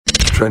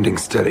Trending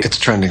steady. It's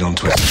trending on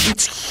Twitter.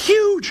 It's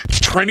huge. It's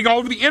trending all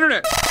over the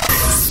internet.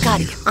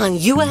 Scotty on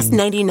US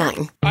 99.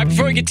 All right,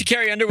 before we get to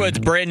Carrie Underwood's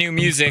brand new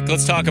music,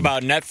 let's talk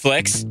about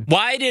Netflix.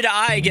 Why did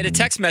I get a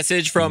text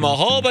message from a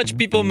whole bunch of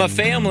people in my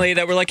family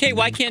that were like, hey,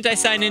 why can't I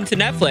sign into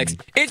Netflix?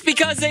 It's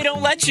because they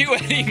don't let you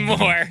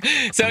anymore.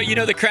 So,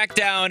 the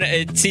crackdown,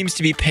 it seems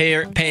to be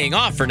paying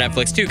off for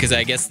Netflix, too, because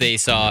I guess they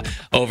saw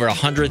over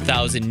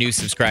 100,000 new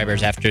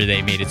subscribers after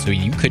they made it so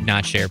you could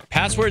not share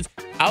passwords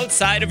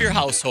outside of your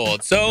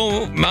household.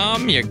 So,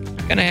 Mom, you're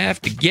going to have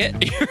to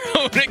get your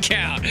own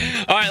account.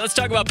 All right, let's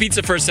talk about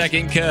pizza for a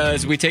second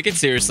because we take it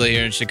seriously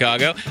here in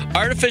Chicago.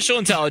 Artificial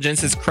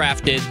intelligence has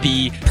crafted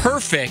the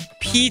perfect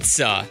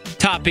pizza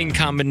topping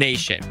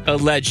combination,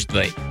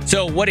 allegedly.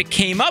 So what it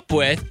came up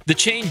with, the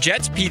chain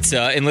Jets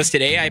Pizza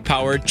enlisted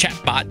AI-powered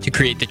chatbot to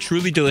create the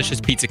truly delicious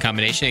pizza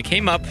combination. It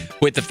came up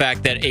with the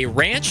fact that a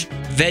ranch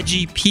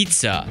veggie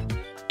pizza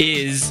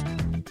is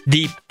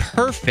the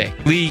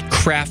perfectly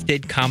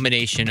crafted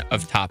combination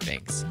of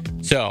toppings.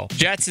 So,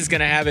 Jets is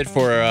going to have it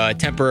for a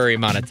temporary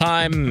amount of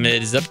time.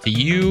 It is up to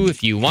you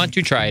if you want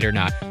to try it or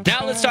not.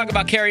 Now, let's talk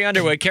about Carrie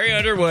Underwood. Carrie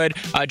Underwood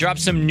dropped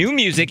some new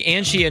music,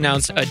 and she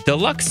announced a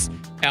deluxe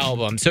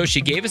album. So,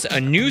 she gave us a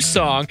new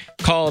song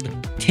called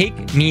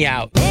Take Me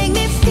Out. Make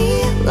me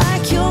feel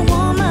like you're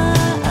woman.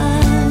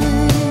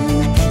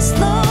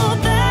 Slow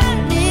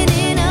burning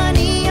in a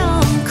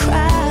neon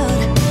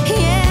crowd.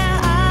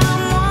 Yeah,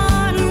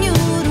 I want you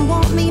to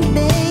want me,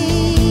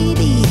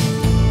 baby.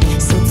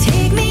 So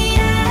take me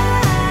out.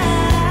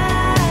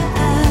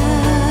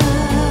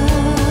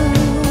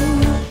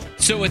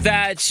 So with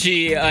that,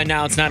 she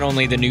announced not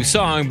only the new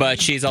song, but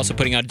she's also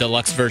putting out a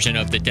deluxe version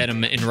of the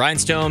Denim and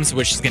Rhinestones,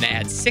 which is going to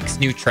add 6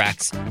 new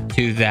tracks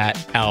to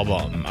that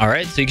album. All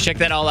right, so you can check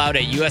that all out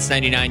at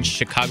US99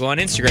 Chicago on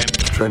Instagram.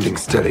 Trending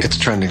steady. It's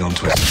trending on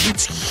Twitter.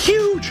 It's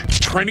huge. It's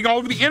trending all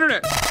over the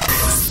internet.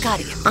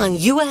 Scotty on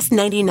US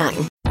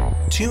 99.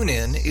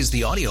 TuneIn is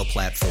the audio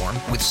platform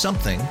with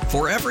something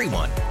for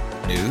everyone.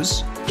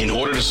 News. In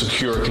order to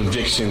secure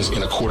convictions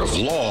in a court of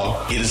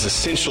law, it is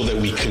essential that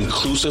we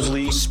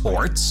conclusively...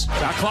 Sports.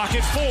 Shot clock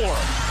at 4.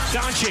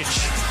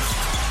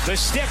 Doncic. The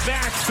step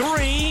back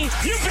 3.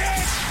 You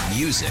bet.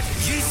 Music.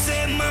 You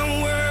set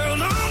my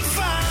world on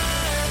fire.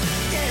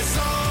 Yes,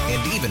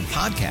 and even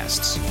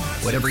podcasts.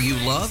 Whatever you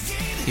love,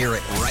 hear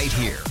it right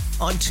here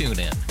on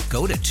TuneIn.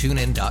 Go to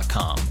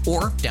TuneIn.com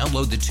or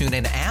download the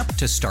TuneIn app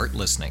to start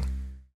listening.